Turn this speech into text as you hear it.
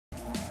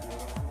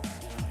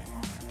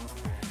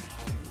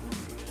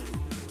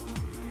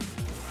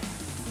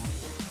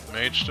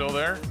Mage still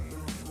there?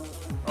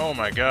 Oh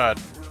my god.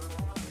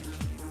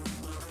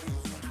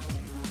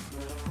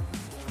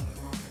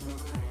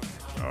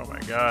 Oh my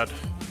god.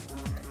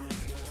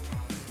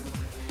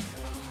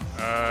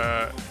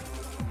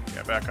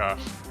 Yeah, back off.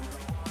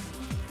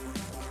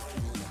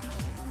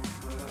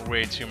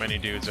 Way too many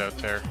dudes out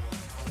there.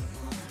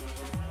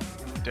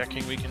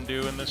 Decking we can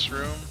do in this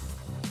room?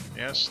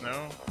 Yes,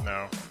 no?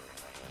 No.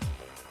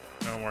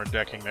 No more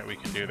decking that we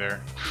can do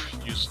there.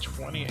 Use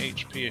 20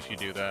 HP if you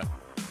do that.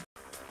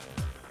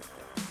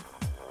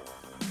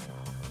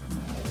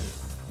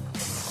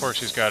 Of course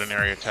he's got an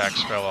area attack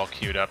spell all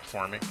queued up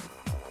for me.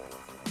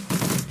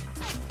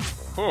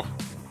 Whew!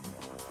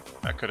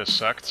 That could have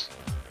sucked.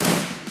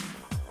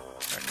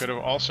 That could have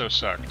also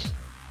sucked.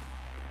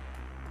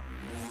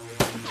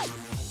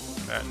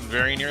 That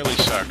very nearly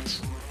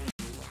sucked.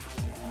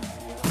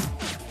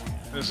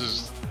 This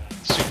is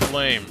super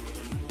lame.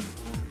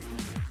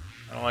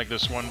 I don't like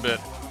this one bit.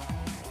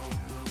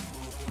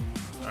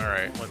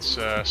 Alright, let's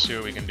see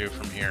what we can do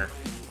from here.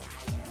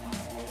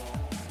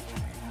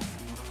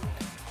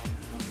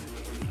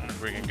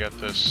 If we can get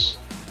this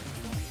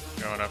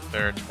going up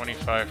there,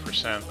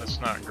 25%, that's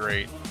not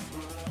great.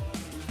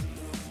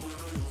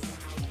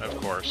 Of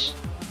course.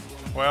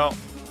 Well,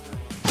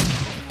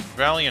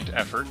 valiant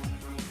effort.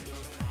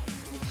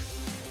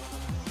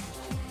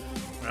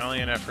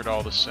 Valiant effort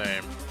all the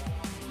same.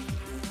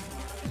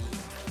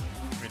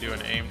 We do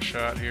an aim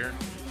shot here.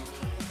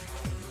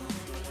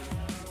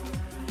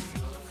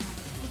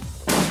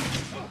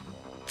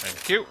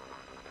 Thank you.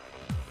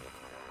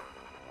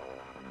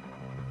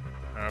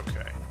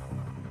 Okay.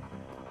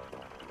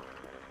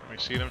 Can we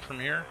see them from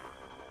here?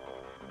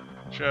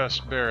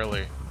 Just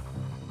barely.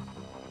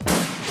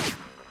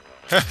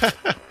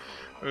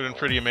 It would have been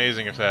pretty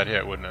amazing if that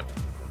hit, wouldn't it?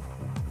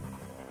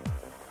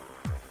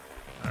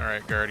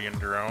 Alright, Guardian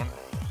Drone.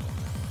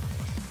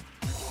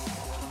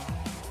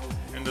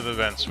 Into the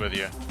vents with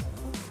you.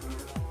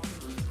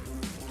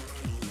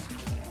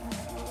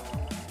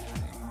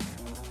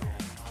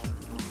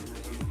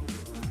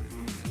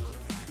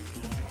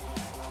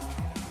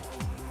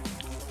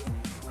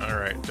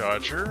 Alright,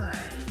 Dodger.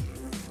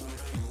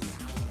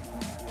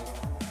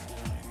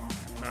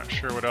 Not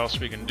sure what else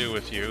we can do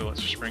with you.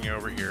 Let's just bring you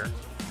over here.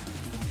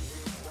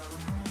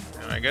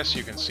 And I guess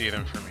you can see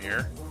them from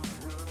here.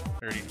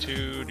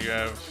 32, do you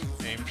have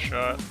aim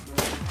shot?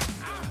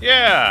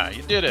 Yeah,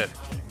 you did it!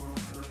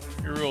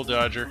 You rule,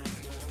 Dodger.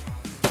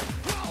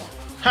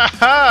 Ha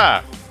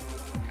ha!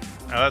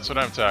 Now that's what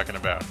I'm talking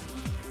about.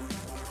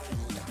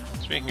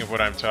 Speaking of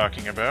what I'm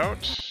talking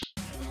about,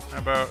 how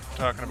about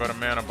talking about a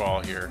mana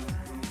ball here?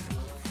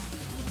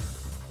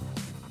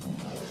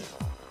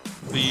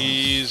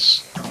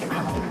 Please.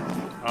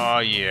 Oh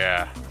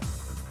yeah.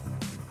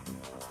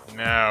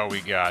 Now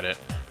we got it.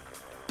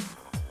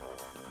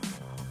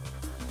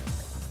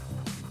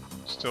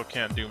 Still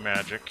can't do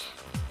magic.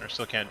 Or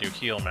still can't do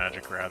heal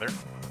magic, rather.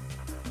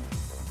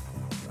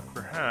 But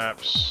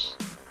perhaps...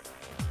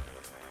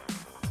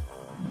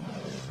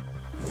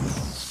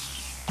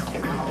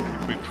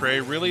 if we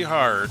pray really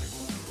hard...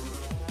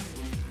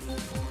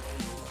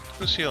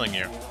 Who's healing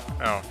you?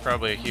 Oh,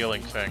 probably a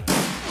healing thing.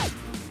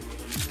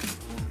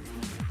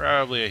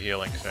 Probably a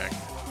healing thing.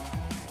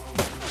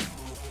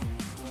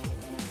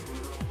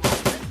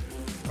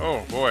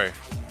 Oh boy,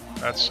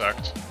 that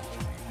sucked.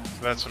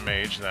 So that's a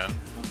mage then.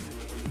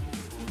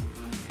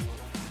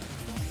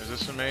 Is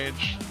this a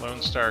mage?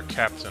 Lone Star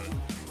Captain.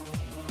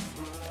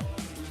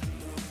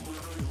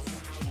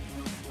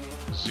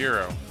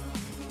 0.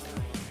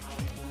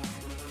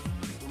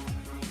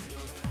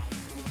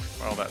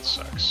 Well, that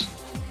sucks.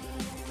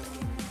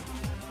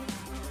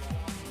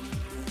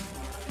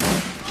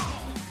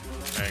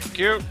 Thank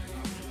you.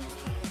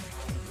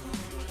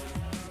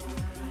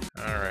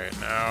 Alright,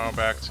 now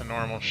back to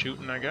normal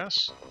shooting, I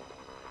guess.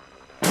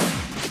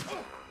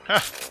 Ha!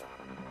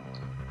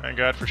 Thank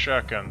God for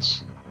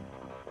shotguns.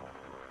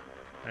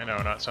 I know,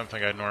 not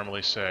something I'd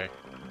normally say.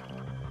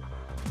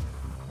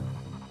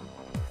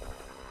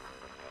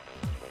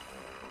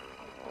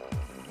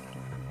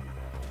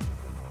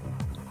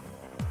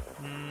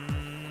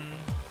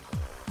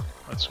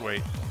 Let's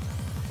wait.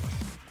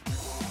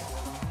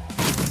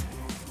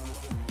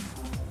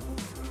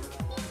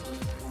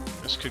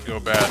 This could go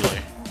badly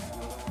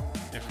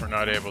if we're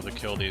not able to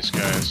kill these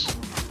guys.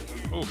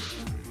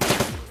 Oof.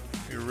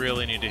 We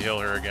really need to heal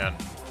her again.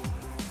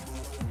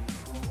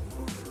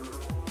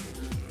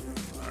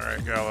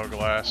 Alright, Gallo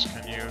Glass,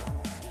 can you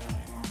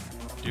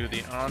do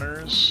the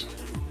honors?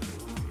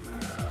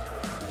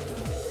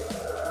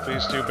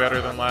 Please do better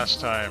than last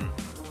time.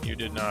 You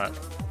did not.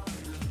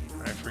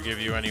 I forgive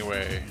you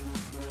anyway.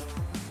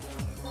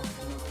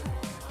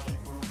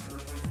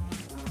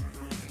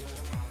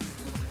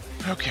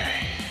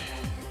 Okay.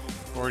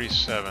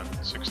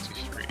 47,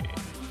 63,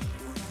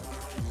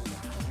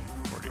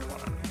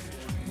 41.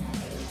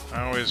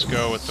 I always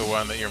go with the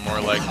one that you're more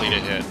likely to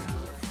hit,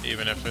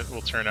 even if it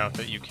will turn out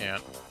that you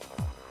can't.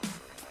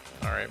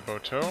 Alright,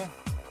 Boto.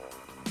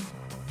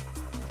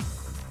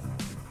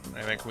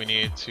 I think we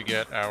need to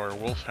get our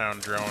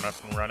Wolfhound drone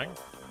up and running.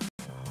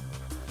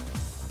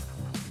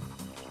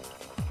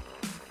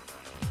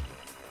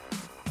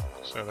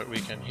 so that we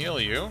can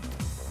heal you.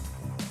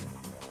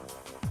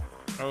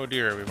 Oh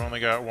dear, we've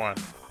only got one.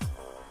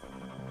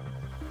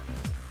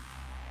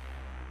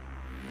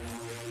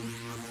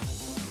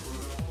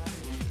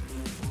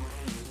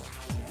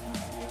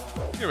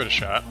 Give it a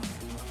shot.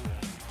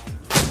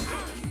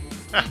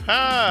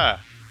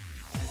 Ha-ha!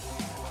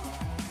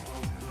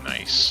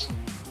 Nice.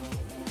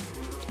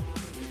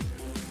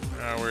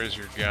 Now, where's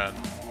your gun?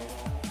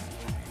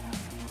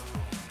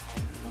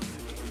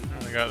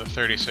 We got the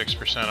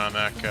 36% on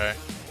that guy.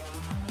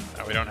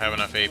 We don't have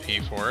enough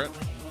AP for it.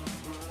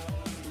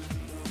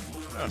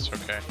 That's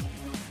okay.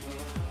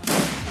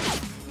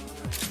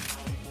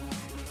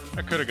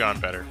 That could have gone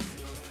better.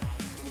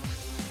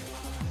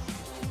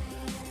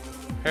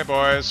 Hey,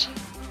 boys.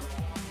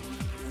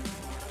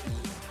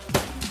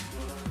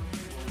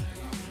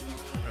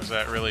 Is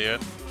that really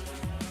it?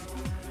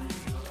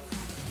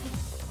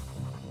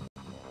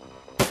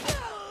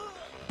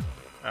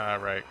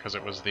 Right, because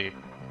it was the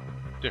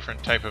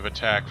different type of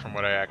attack from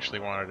what I actually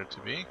wanted it to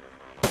be.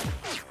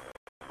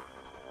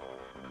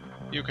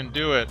 You can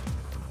do it.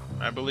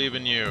 I believe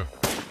in you.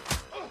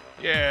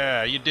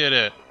 Yeah, you did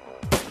it.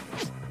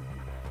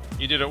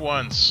 You did it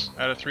once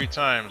out of 3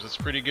 times. That's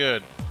pretty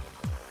good.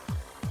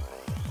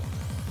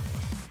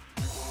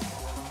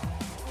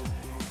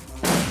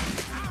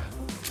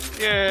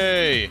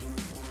 Yay!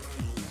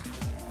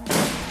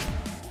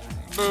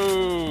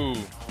 Boo!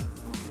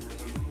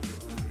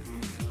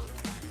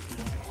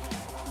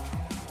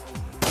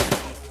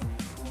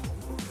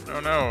 Oh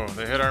no,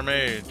 they hit our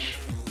mage.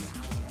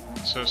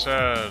 It's so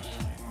sad.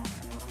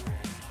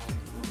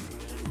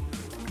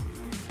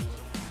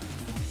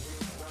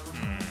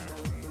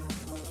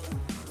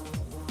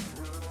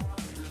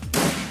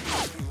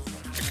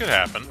 It could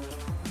happen.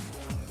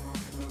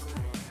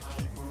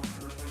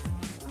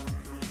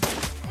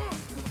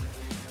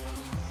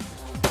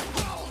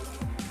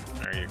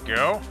 There you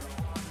go.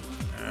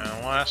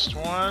 And last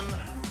one.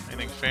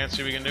 Anything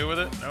fancy we can do with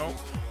it? Nope.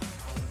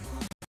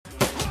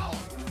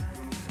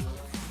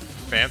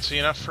 Fancy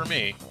enough for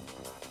me.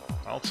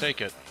 I'll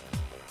take it.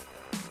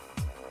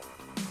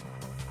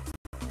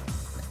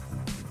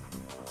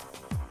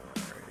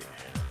 Alrighty.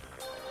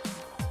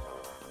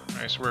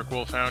 Nice work,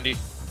 Wolfhoundy.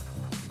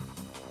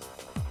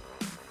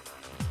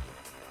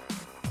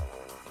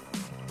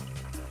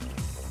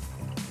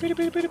 I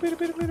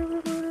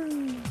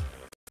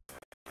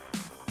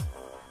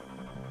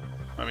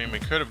mean, we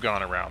could have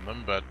gone around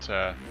them, but,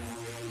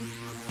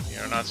 you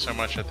know, not so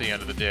much at the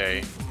end of the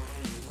day.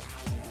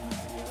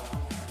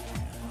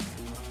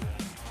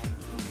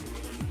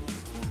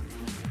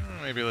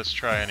 Maybe let's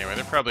try anyway.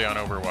 They're probably on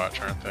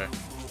Overwatch, aren't they?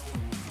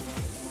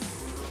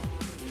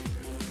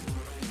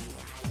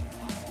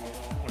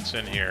 What's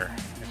in here,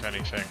 if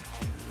anything?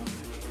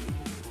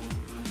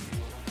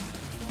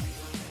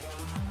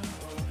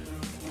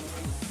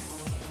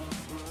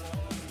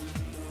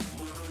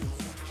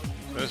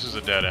 This is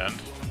a dead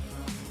end.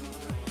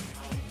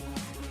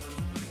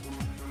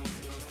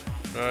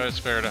 But it's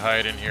better to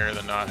hide in here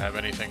than not have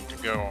anything to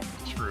go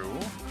through.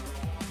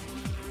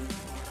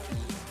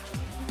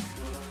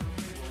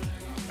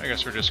 I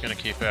guess we're just going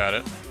to keep at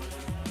it.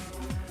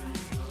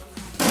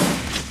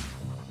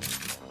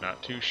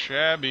 Not too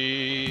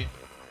shabby.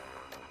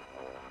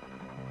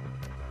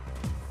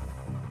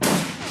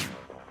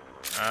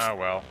 Ah,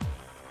 well.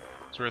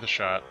 It's worth a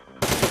shot.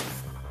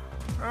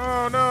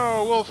 Oh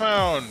no,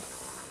 Wolfhound!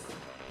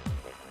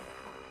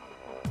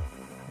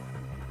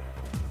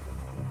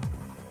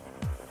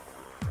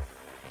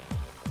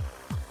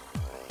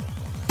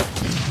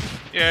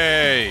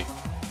 Yay!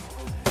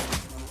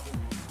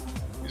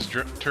 These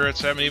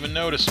turrets haven't even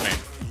noticed me.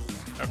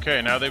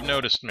 Okay, now they've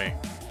noticed me.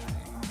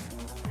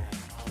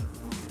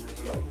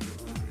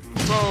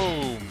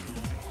 Boom!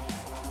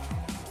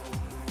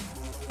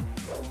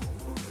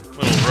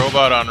 Little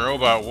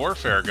robot-on-robot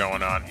warfare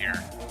going on here.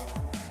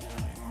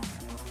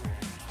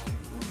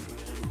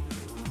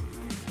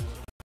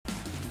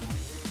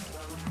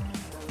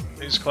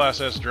 These Class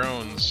S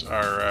drones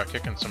are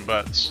kicking some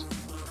butts.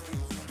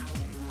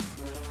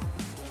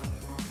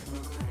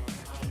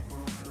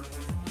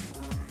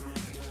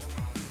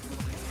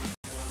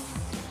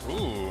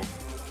 Ooh,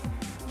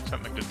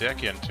 something to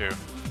deck into.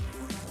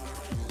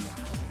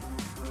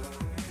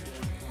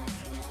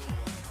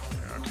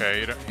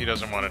 Okay, he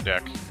doesn't want to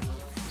deck.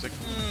 He's like,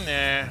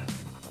 nah,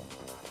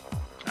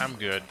 I'm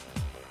good.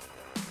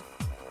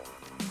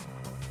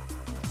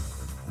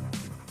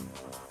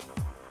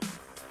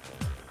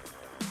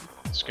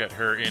 Let's get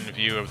her in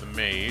view of the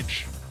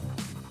mage,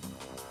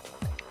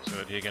 so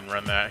that he can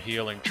run that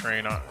healing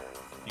train on.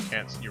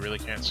 You really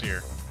can't see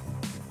her.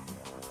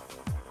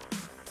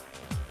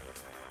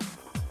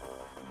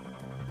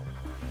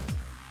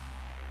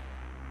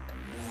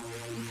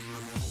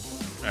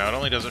 No, it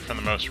only does it from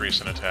the most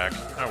recent attack.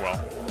 Oh well.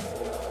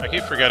 I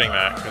keep forgetting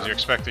that, because you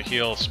expect a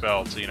heal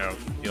spell to, you know,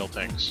 heal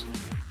things.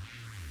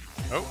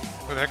 Oh,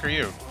 who the heck are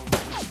you?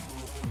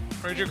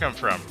 Where'd you come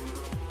from?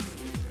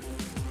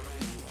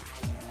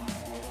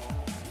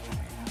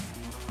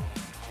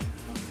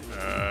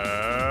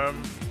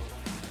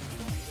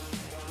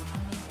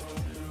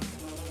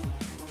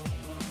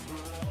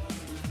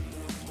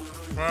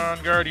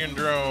 on, Guardian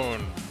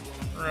Drone!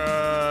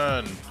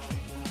 Run!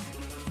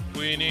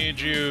 We need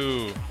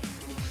you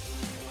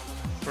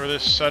for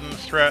this sudden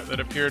threat that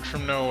appeared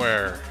from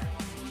nowhere.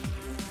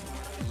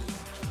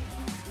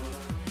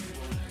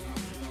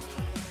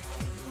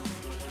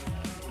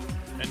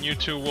 And you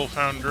too,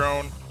 Wolfhound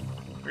Drone.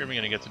 You're even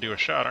gonna get to do a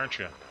shot, aren't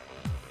you?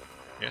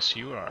 Yes,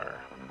 you are.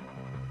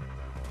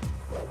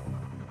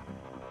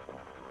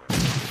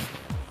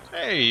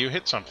 Hey, you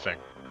hit something.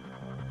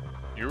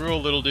 You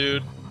rule, little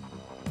dude.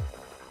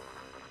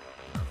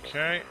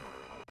 Okay.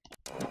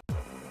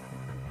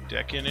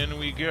 Decking in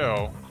we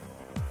go.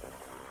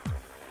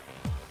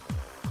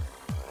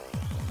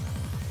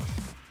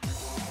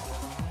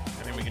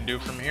 Anything we can do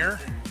from here?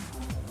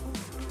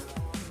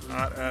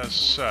 Not as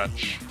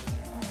such.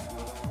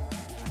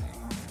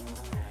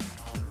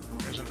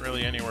 There isn't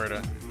really anywhere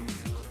to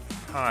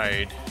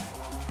hide.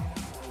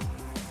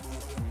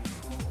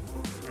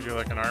 We do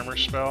like an armor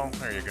spell?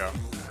 There you go.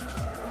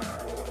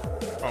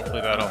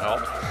 Hopefully that'll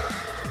help.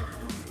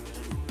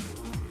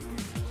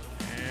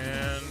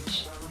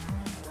 And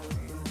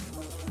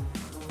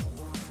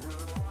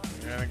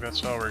yeah, I think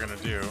that's all we're gonna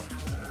do.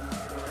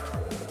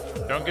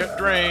 Don't get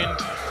drained.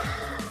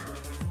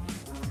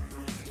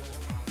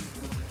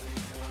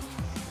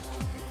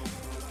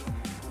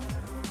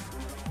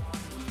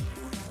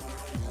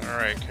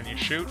 Alright, can you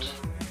shoot?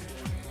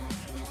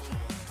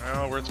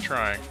 Well, worth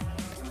trying.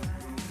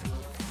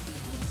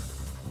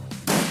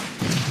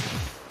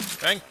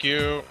 Thank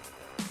you!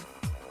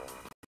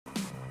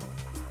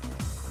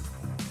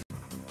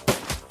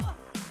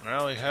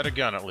 Well, he had a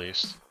gun at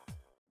least.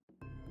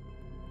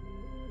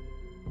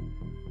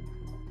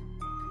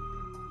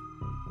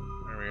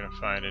 What are we gonna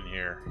find in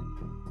here?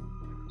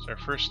 It's our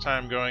first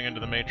time going into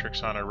the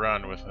Matrix on a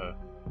run with a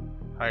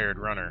hired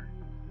runner.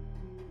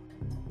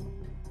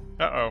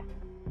 Uh-oh.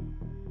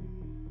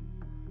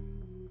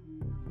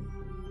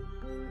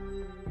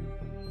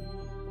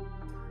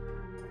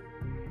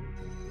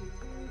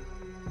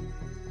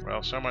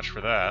 Well, so much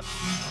for that.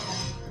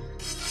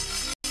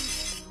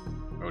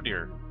 Oh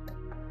dear.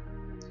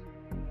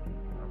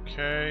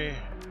 Okay,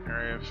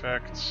 area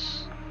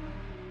effects.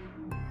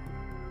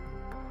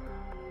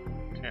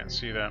 Can't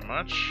see that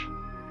much.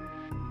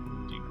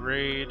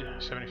 Degrade,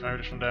 75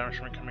 additional damage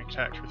from incoming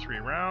attack for 3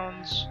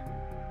 rounds.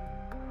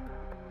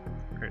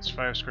 Creates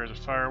 5 squares of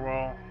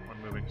firewall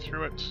when moving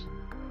through it.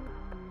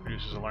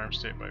 Reduces alarm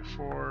state by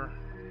 4.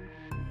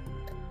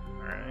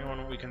 Alright,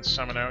 anyone we can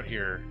summon out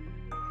here?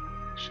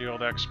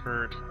 Shield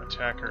expert,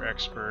 attacker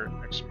expert,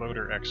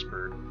 exploder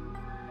expert.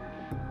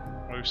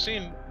 Well, we've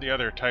seen the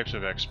other types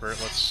of expert.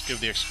 Let's give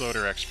the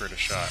exploder expert a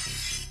shot.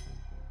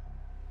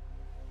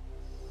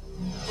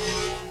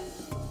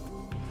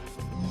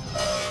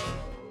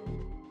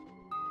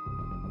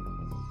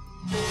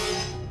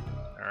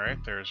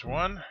 Alright, there's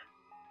one.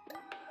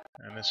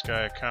 And this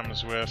guy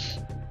comes with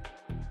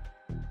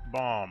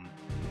bomb.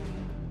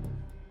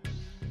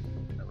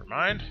 Never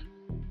mind.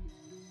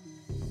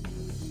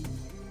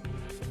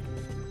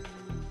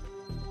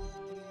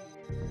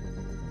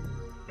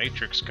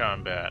 Matrix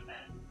combat.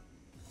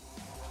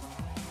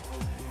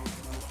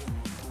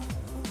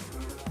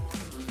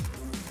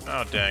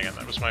 Oh, dang it.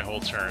 That was my whole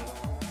turn.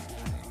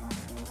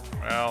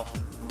 Well,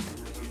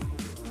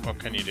 what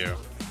can you do?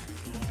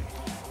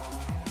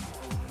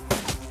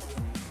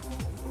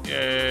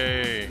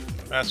 Yay!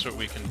 That's what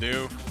we can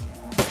do.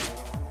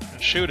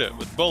 And shoot it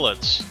with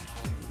bullets.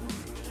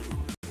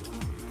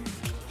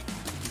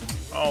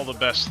 All the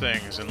best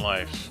things in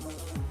life.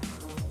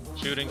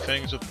 Shooting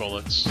things with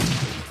bullets.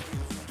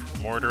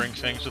 Mortaring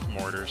things with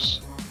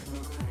mortars.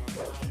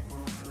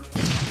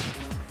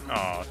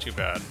 Aw, too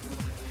bad.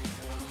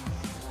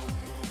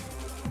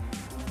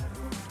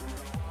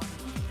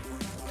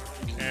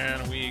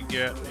 Can we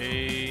get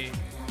a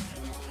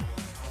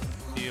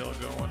heal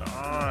going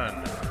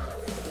on?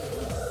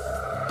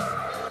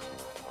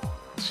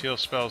 This heal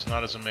spell's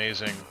not as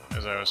amazing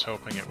as I was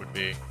hoping it would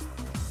be.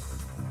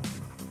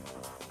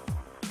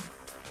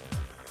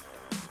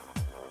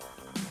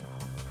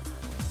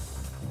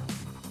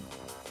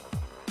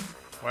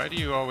 Why do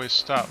you always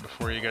stop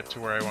before you get to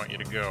where I want you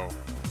to go?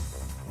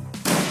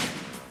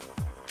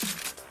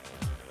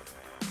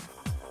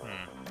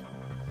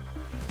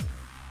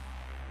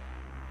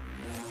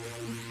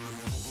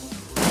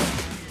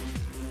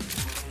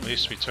 At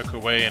least we took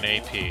away an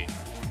AP.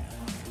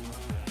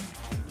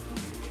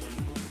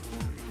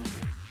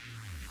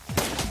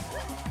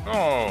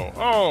 Oh!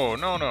 Oh!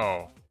 No,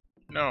 no!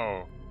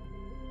 No.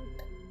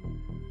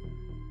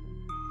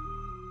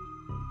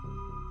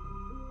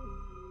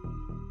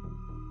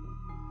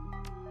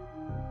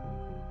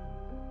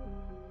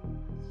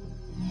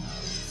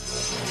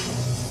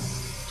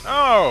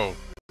 Oh!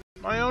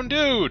 My own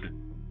dude!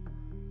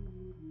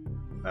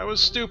 That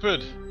was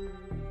stupid.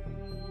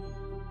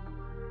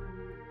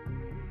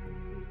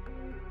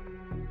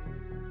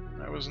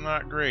 That was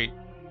not great.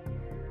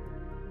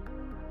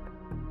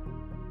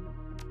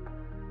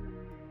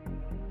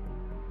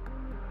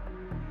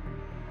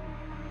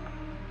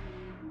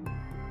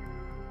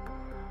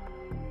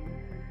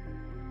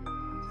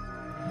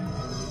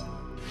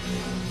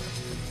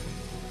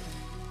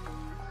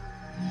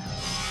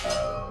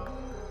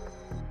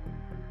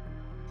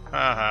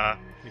 Haha,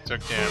 he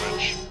took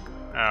damage.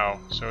 Ow,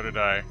 so did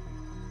I.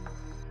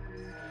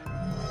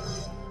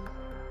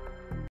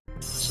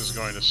 This is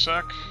going to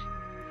suck.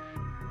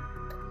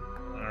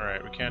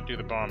 Alright, we can't do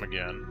the bomb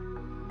again.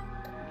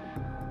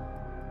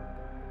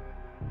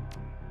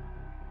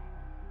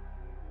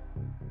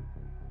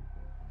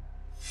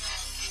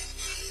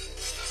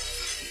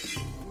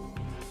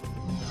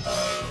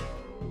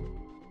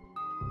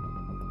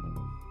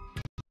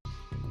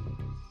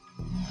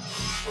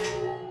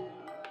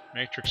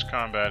 Matrix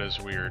combat is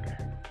weird.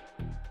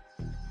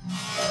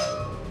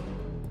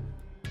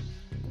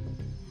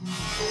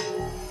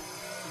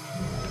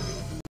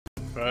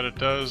 But it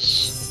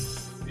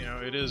does, you know,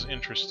 it is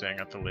interesting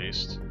at the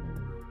least.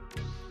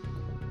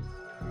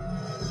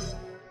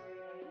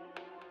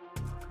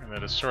 And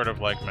that it's sort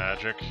of like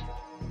magic.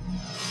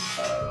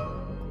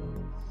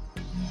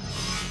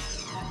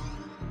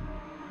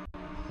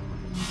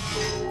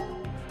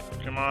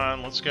 Come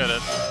on, let's get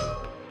it.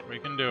 We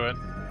can do it.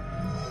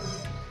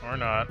 Or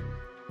not.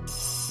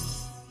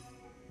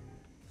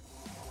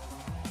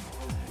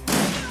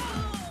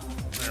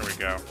 There we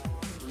go.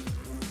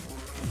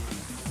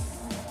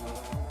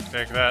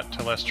 Take that,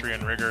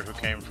 Telestrian Rigger who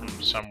came from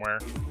somewhere.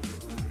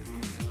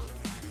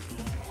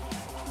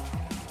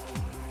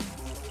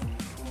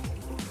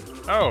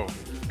 Oh,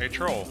 a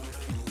troll.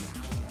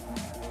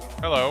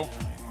 Hello.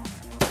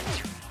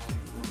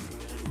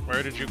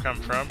 Where did you come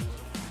from?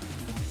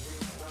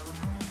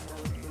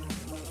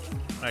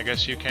 I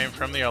guess you came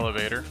from the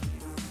elevator.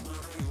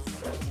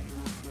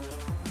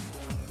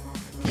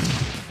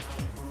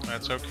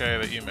 That's okay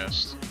that you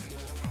missed.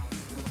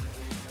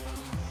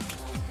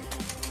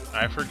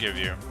 I forgive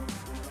you.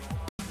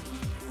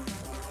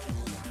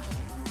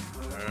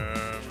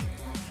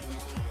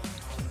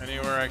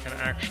 Anywhere I can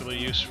actually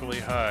usefully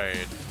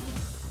hide.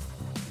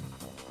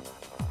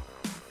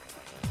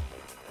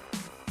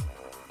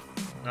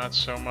 Not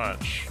so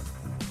much.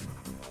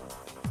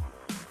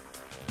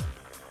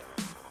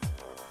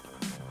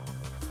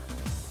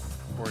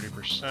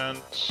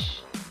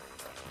 %.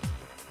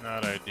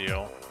 Not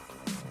ideal.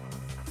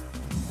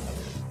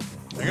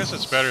 I guess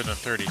it's better than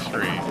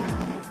 33,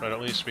 but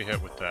at least we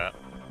hit with that.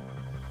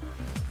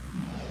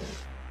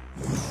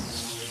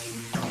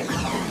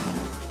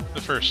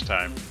 The first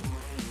time.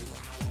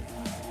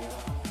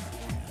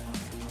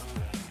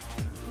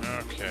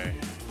 Okay.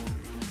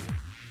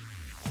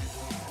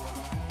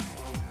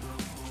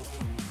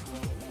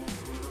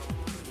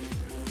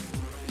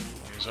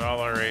 Use all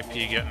our AP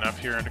getting up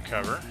here into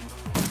cover,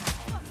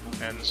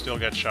 and still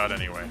get shot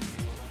anyway.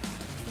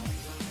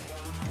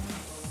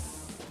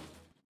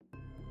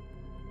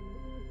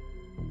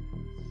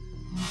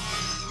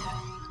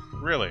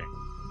 Really?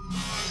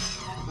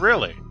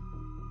 Really?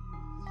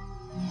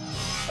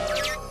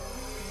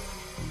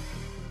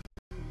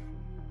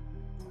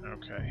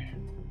 Okay.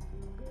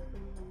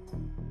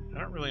 I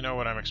don't really know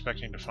what I'm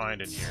expecting to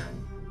find in here.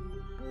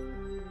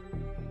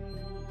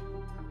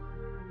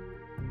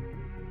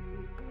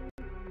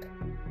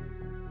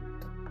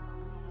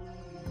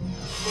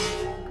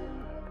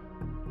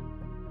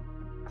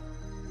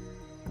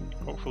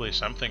 Hopefully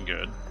something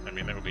good. I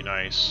mean, that would be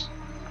nice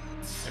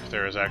if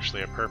there is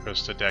actually a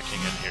purpose to decking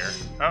in here.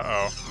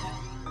 Uh-oh.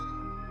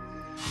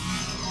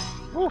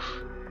 Whew.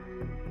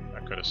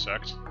 That could have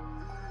sucked.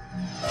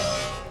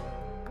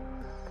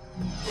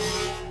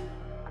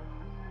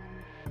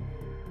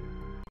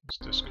 It's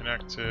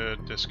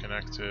disconnected,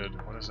 disconnected.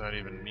 What does that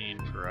even mean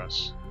for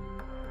us?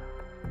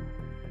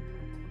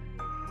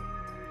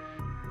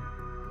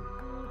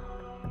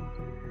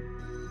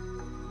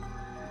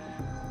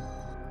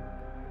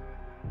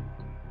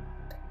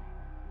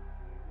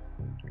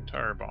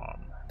 Guitar bomb.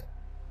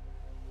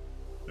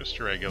 Just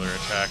a regular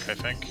attack, I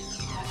think,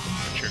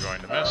 which you're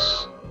going to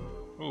miss.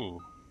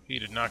 Ooh, he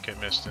did not get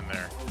missed in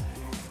there.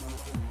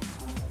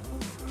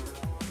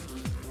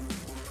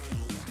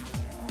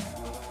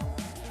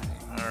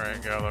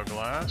 Alright, Gallo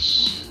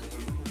Glass.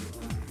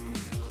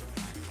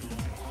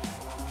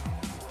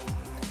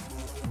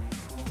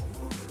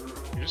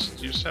 You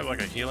just have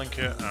like a healing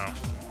kit? Oh.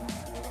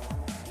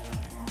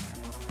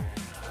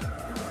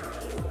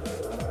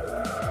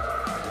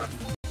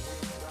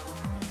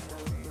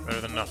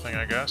 Better than nothing,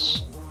 I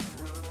guess.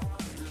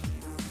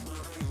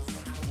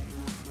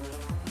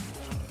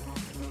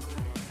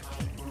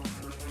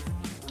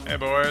 Hey,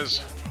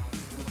 boys.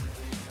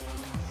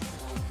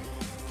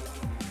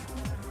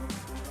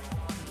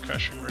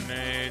 Concussion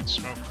grenade,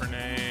 smoke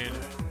grenade.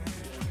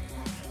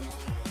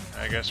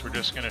 I guess we're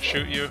just gonna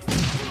shoot you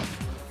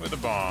with a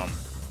bomb.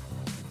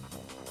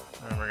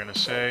 And we're gonna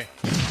say,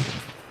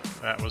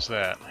 that was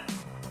that.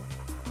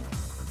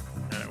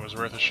 And it was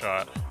worth a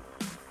shot.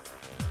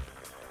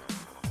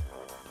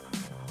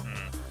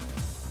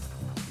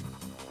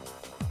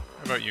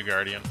 How about you,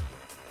 Guardian?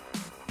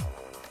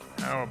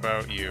 How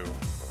about you?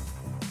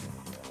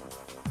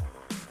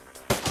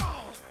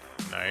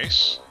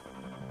 Nice.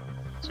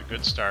 It's a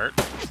good start.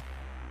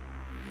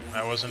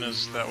 That wasn't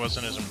as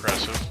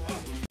impressive.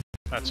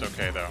 That's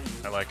okay though.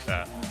 I like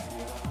that.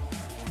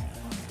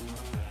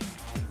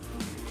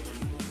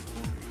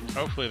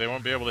 Hopefully they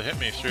won't be able to hit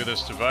me through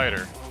this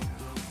divider.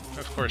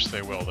 Of course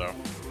they will, though.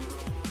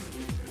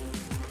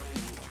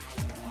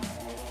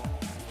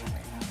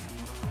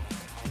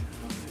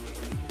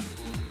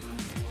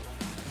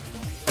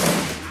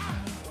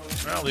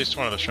 Well, at least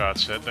one of the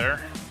shots hit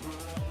there.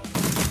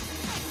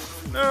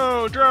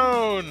 No,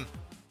 drone!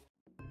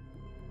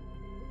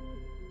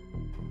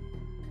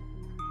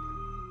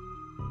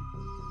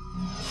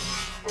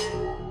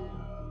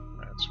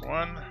 That's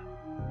one.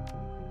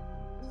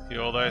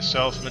 Heal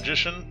thyself,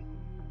 magician.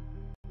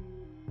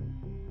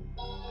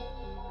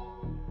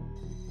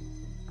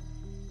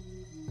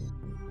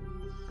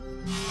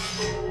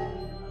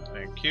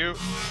 Thank you.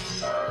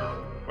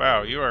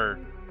 Wow, you are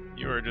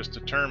just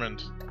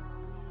determined.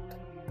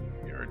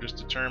 You are just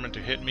determined to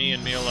hit me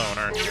and me alone,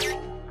 aren't you?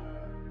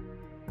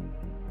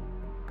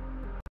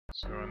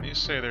 So when these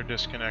say they're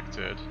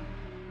disconnected,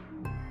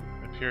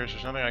 it appears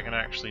there's nothing I can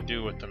actually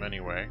do with them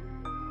anyway.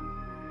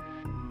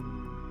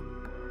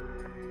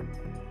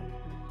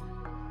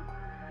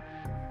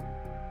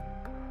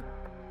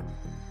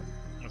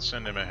 Let's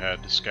send him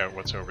ahead to scout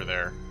what's over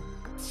there.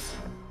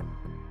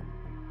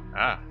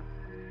 Ah.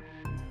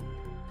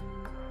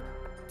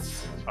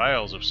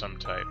 Files of some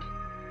type.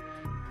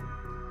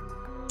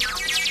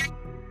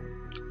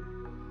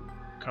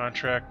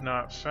 Contract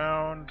not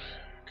found.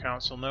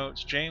 Council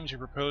notes, James, your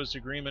proposed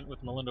agreement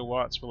with Melinda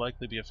Watts will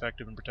likely be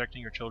effective in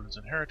protecting your children's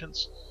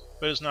inheritance,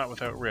 but is not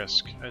without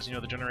risk. As you know,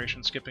 the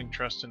generation skipping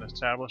trust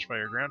established by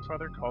your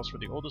grandfather calls for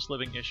the oldest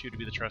living issue to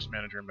be the trust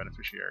manager and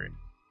beneficiary.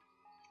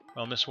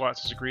 While Miss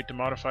Watts has agreed to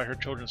modify her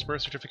children's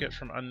birth certificate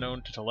from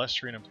unknown to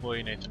Telestrian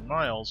employee Nathan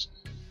Miles,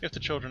 if the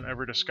children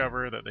ever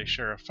discover that they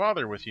share a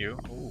father with you,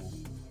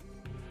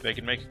 they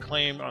can make a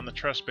claim on the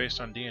trust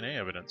based on DNA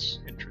evidence.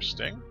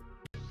 Interesting.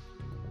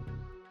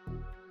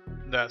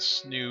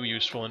 That's new,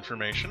 useful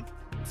information.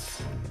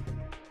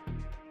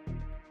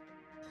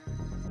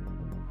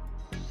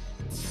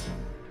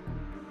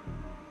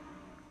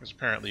 Because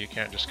apparently you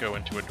can't just go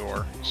into a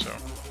door, so...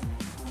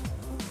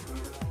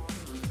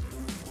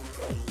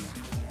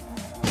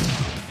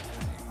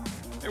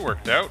 It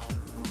worked out.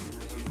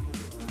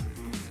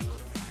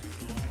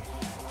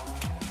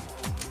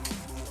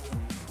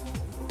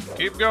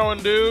 Keep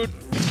going, dude!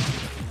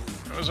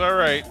 It was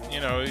alright, you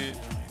know,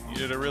 you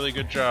did a really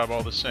good job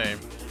all the same.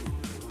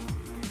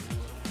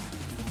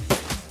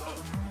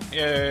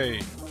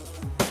 Yay!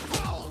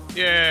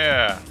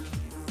 Yeah!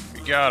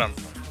 We got him.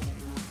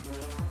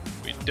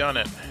 We done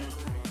it.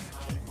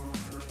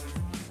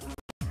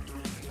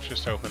 Let's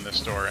just open this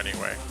door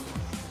anyway.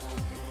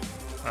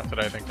 Not that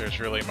I think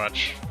there's really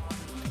much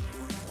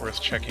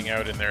worth checking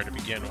out in there to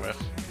begin with.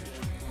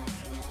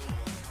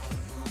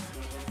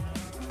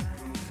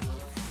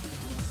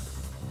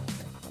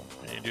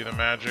 Can you do the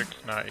magic?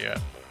 Not yet.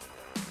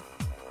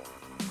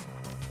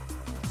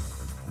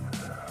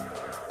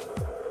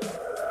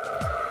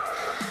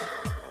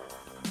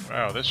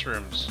 Wow, this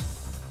room's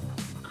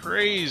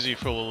crazy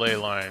full of ley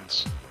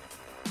lines.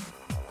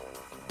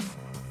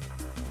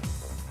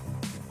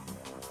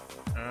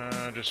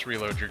 Just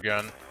reload your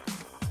gun.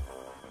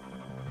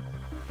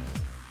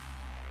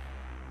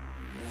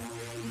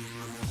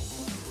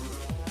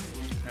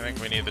 I think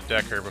we need the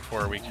Decker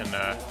before we can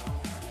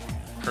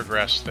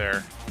progress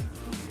there.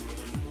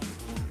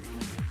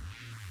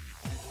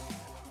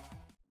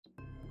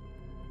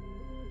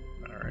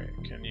 Alright,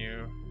 can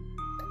you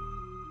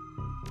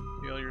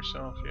heal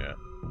yourself yet?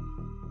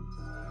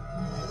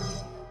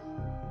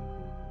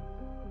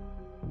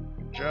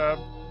 Good job.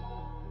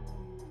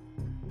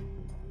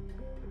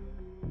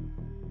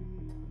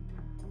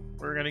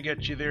 We're gonna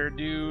get you there,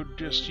 dude.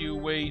 Just you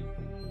wait.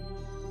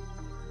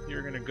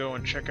 You're gonna go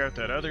and check out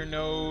that other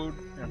node,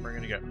 and we're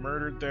gonna get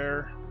murdered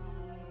there.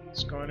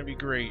 It's going to be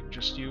great.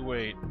 Just you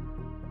wait.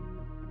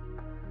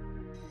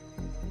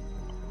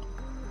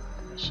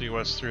 Let's see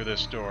what's through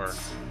this door.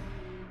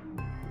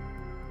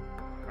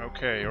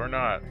 Okay, or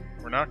not.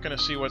 We're not gonna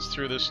see what's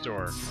through this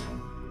door.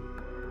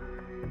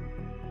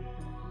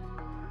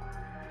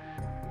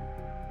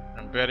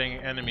 I'm betting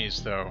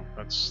enemies, though.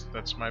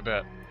 That's my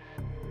bet.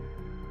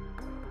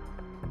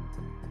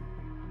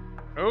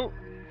 Oh!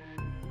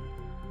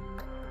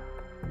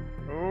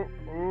 Oh,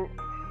 oh.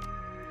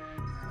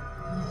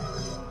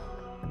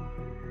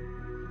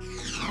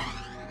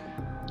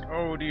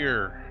 Oh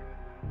dear.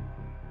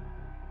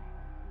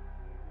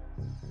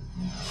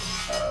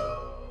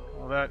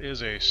 Well, that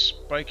is a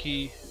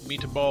spiky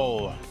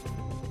meatball.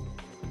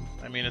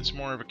 I mean, it's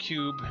more of a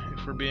cube,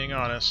 if we're being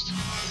honest.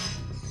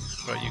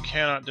 But you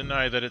cannot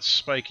deny that it's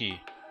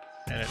spiky.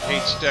 And it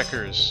hates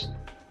Deckers.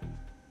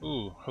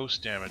 Ooh,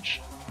 host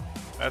damage.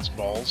 That's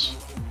balls.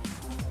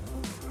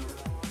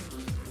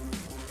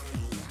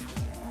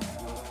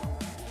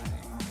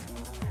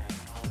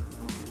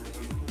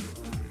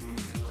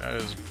 That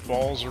is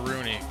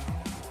balls-a-rooney.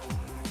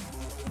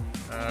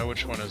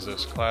 Which one is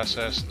this? Class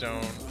S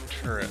Stone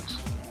Turret.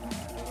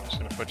 I'm just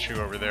gonna put you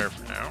over there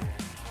for now.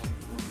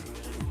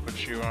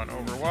 Put you on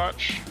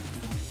Overwatch.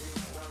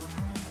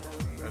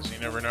 As you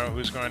never know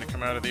who's going to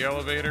come out of the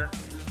elevator.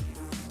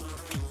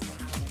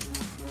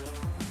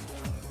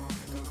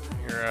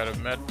 You're out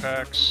of med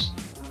packs.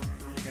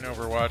 You can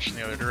overwatch in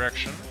the other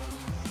direction.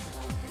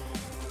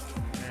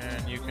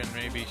 And you can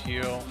maybe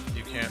heal.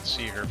 You can't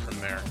see her from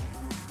there.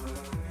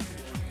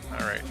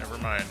 Alright, never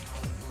mind.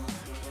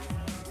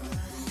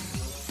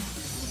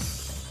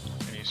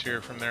 Can you see her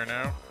from there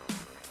now?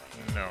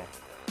 No.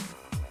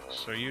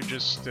 So you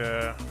just,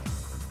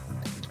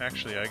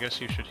 actually, I guess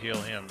you should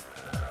heal him.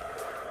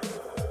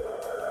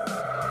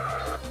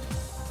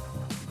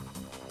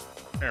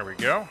 There we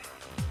go.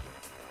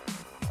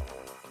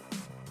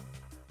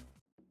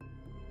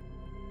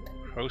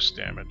 Host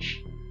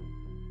damage.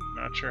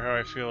 Not sure how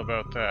I feel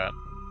about that.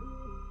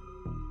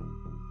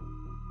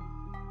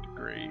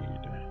 Degrade.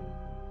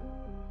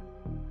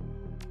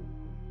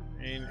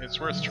 I mean, it's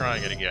worth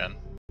trying it again.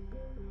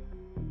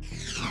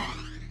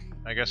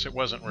 I guess it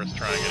wasn't worth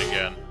trying it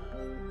again.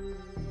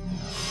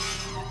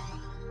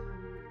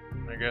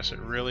 I guess it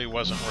really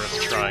wasn't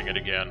worth trying it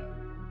again.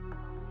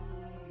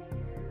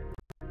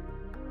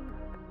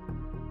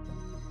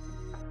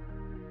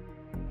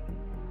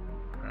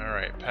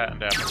 Alright,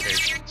 patent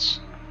applications.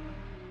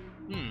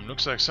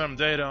 Looks like some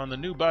data on the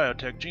new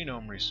biotech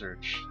genome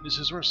research. This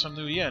is worth some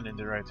new yen in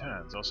the right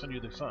hands. I'll send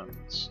you the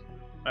funds.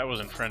 That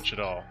wasn't French at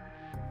all.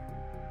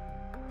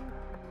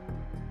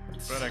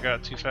 But I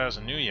got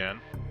 2,000 new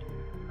yen.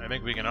 I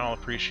think we can all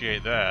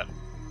appreciate that.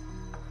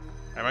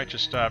 I might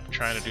just stop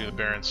trying to do the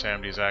Baron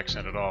Samdi's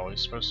accent at all.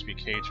 He's supposed to be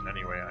Cajun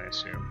anyway, I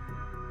assume.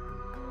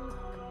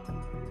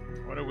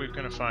 What are we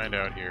going to find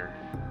out here?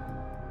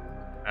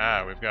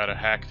 Ah, we've got to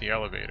hack the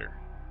elevator.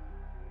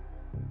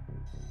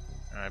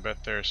 I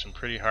bet there's some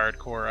pretty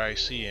hardcore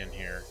IC in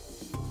here.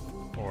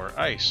 Or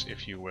ice,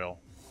 if you will.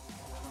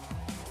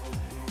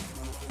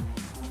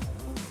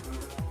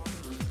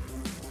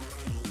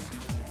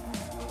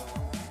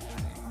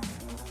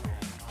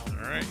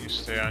 Alright, you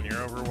stay on your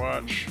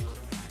overwatch.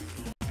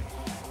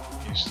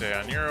 You stay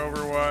on your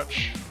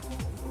overwatch.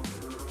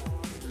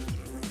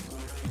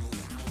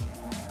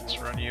 Let's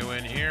run you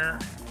in here.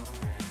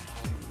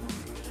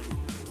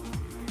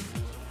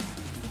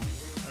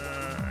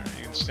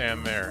 You can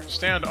stand there.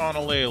 Stand on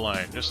a ley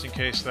line, just in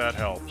case that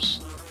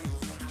helps.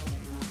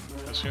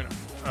 As soon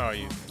oh,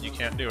 you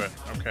can't do it.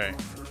 Okay.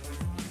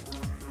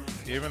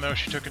 Even though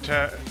she took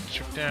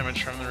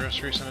damage from the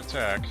most recent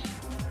attack.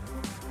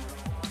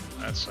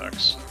 That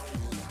sucks.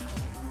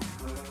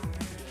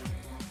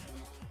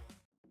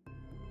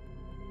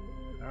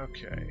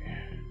 Okay.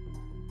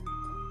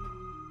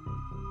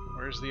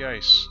 Where's the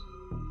ice?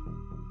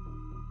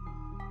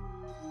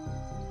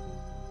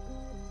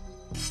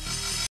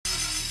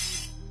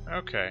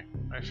 Okay.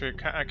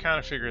 I kind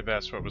of figured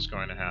that's what was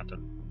going to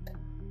happen.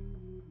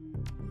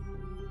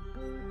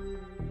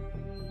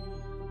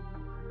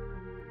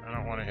 I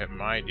don't want to hit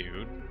my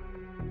dude.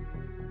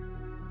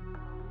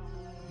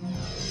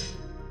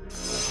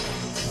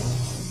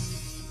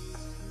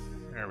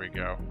 There we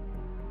go.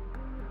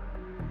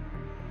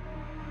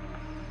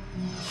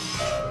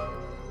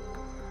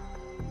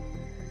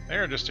 They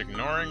are just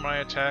ignoring my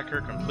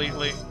attacker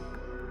completely.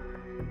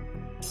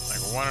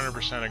 Like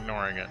 100%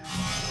 ignoring it.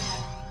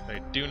 They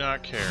do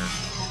not care.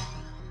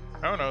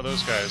 Oh no,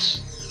 those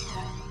guys.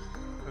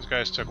 Those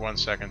guys took 1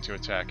 second to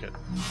attack it.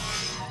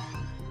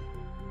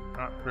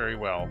 Not very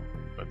well,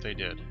 but they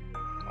did.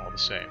 All the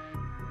same.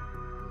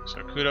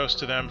 So kudos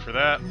to them for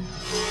that.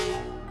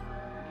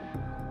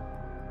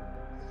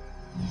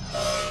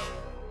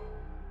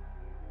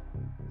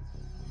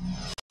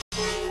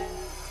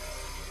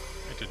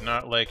 It did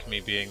not like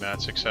me being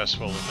that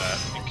successful in that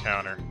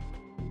encounter.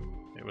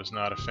 It was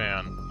not a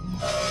fan.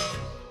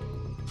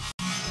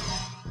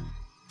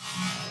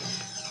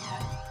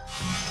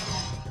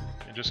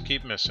 You just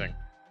keep missing.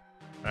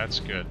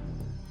 That's good.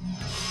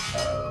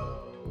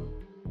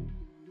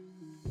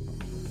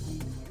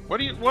 What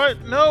do you...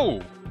 What?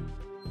 No!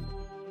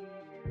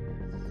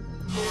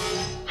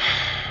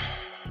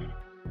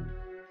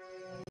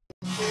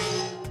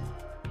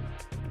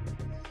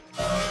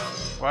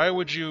 Why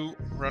would you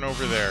run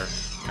over there?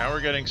 Now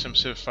we're getting some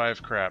Civ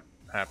 5 crap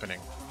happening.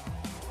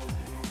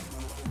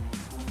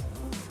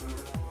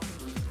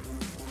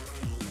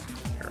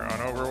 You're on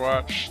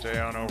Overwatch, stay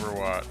on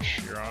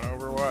Overwatch. You're on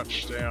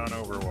Overwatch, stay on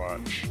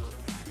Overwatch.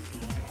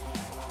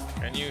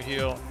 Can you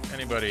heal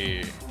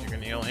anybody? You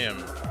can heal him.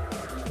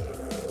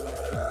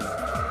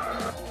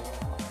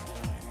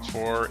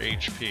 4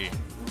 HP.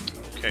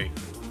 Okay.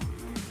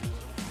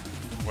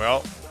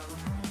 Well.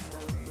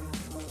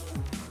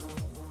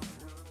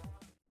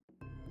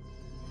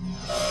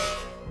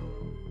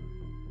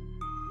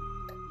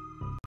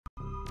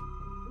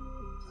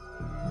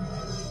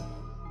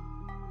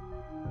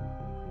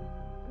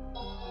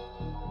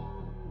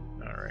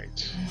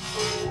 Alright.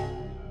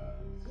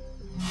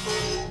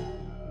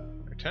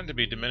 There tend to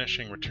be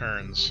diminishing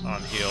returns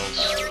on heals,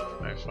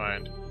 I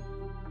find.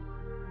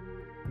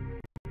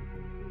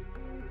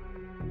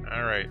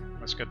 Alright,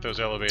 let's get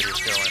those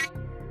elevators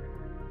going.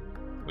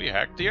 We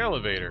hacked the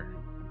elevator.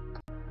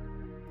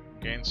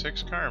 Gain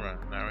 6 karma.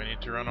 Now we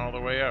need to run all the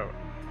way out.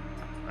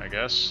 I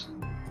guess.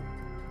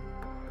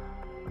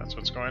 That's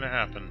what's going to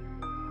happen.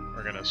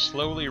 We're gonna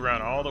slowly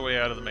run all the way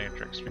out of the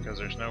Matrix, because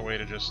there's no way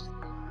to just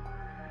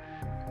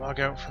log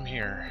out from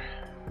here.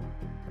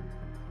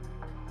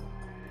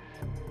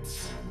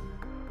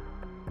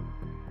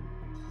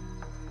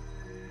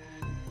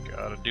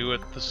 Gotta do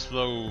it the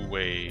slow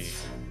way.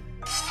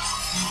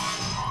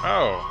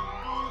 Oh!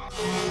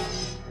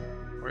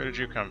 Where did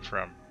you come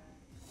from?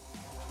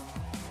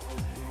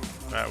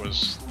 That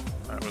was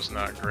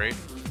not great.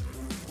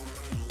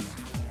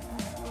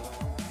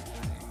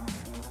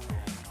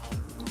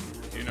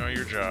 You know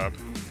your job.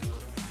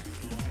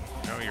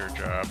 Know your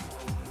job.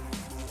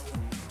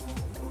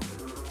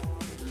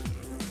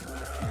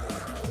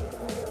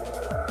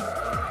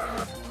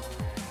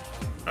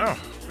 Oh,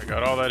 we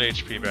got all that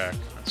HP back.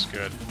 That's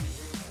good.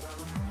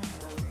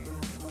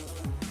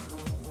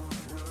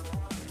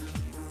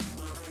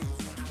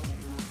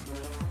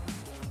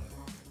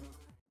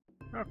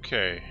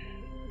 Okay.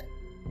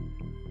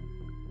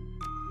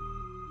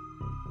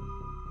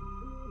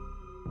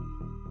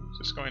 Is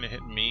this going to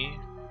hit me?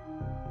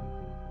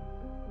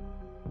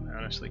 I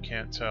honestly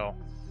can't tell.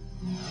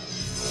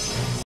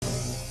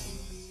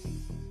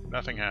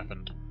 Nothing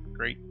happened.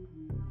 Great.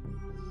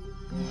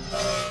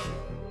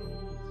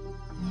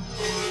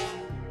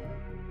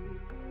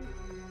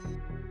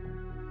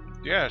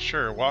 Yeah,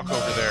 sure, walk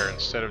over there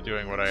instead of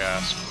doing what I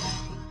asked.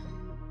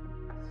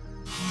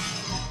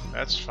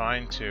 That's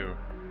fine too.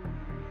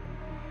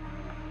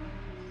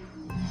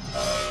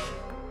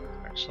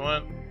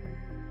 Excellent.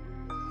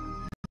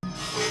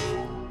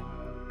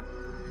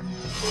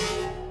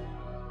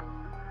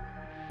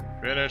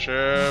 Finish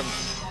him!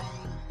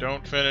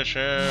 Don't finish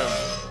him!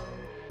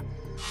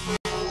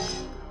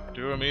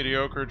 Do a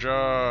mediocre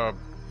job!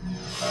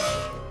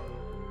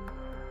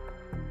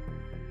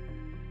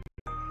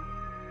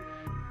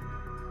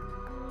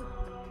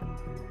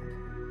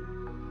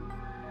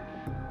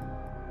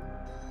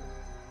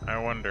 I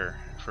wonder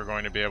if we're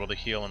going to be able to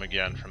heal him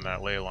again from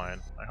that ley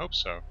line. I hope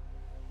so.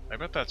 I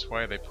bet that's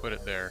why they put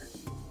it there.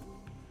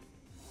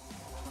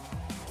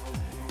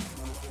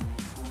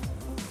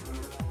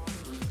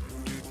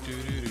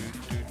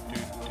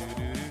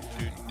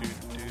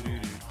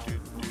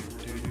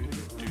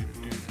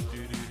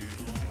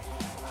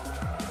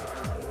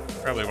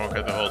 Probably won't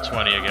get the whole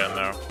 20 again,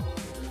 though.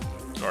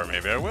 Or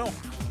maybe I will.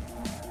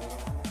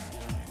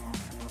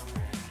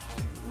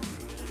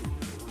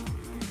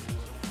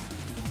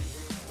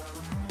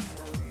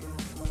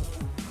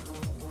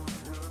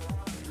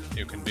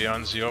 You can be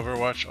on the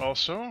Overwatch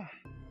also.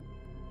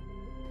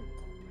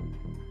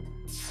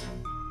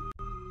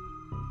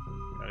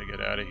 Gotta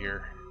get out of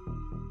here.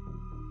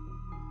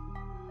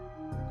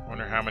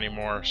 Wonder how many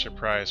more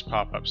surprise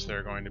pop-ups there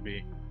are going to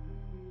be.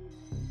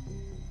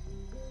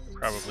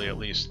 Probably at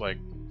least like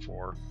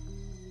four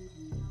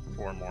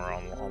more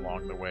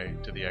along the way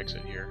to the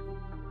exit here.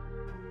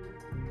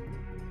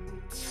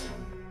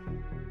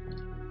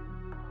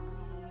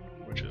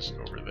 Which is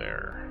over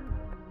there.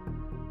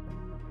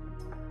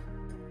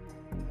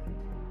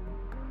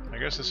 I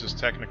guess this is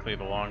technically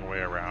the long way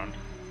around.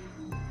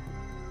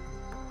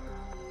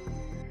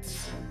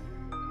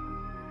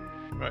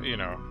 But, you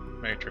know,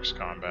 Matrix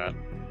combat.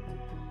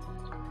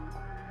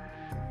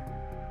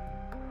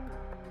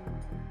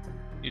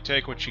 You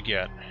take what you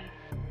get.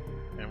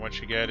 And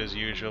what you get is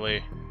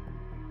usually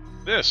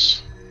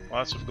this!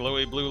 Lots of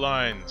glowy blue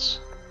lines.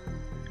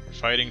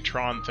 Fighting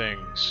Tron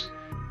things.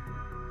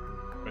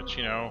 But,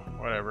 you know,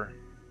 whatever.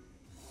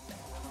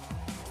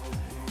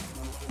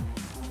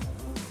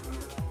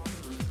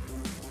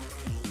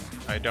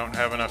 I don't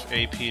have enough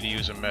AP to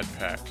use a med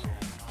pack.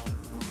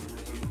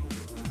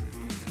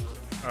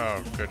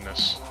 Oh,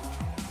 goodness.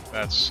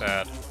 That's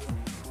sad.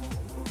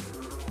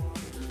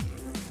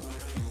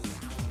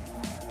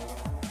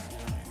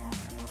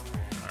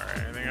 Alright,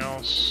 anything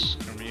else?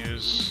 Can we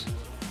use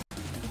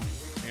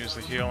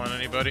the heal on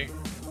anybody?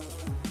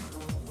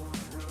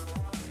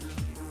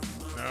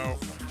 No.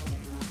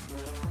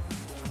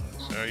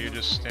 So you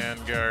just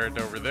stand guard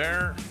over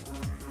there.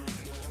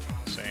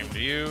 Same to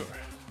you.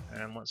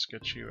 And let's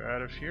get you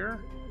out of here.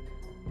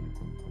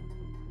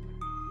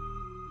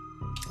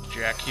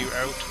 Jack you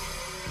out.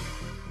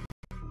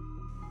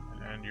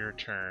 And your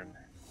turn.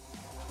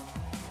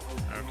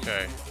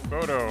 Okay.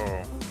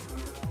 Photo.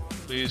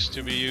 Pleased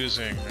to be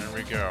using. There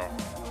we go.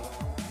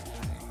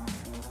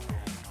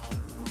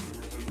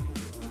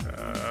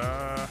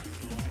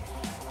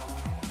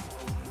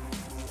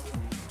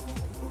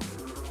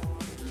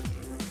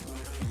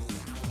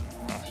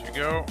 Off you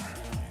go.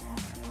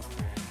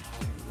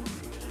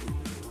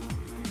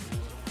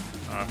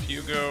 Off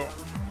you go.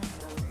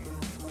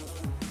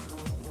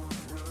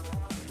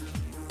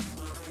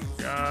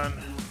 Gone.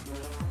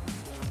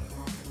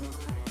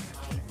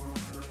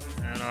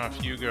 And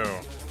off you go.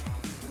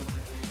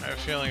 I have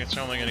a feeling it's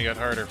only going to get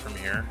harder from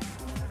here.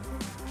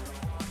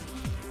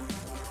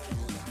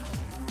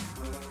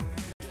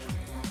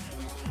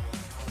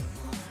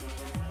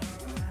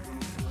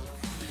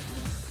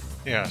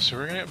 Yeah, so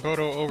we're going to get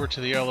Bodo over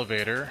to the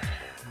elevator,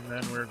 and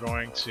then we're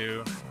going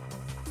to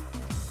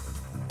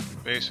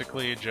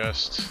basically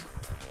just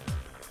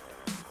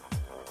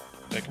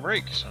take a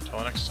break. So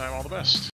until next time, all the best.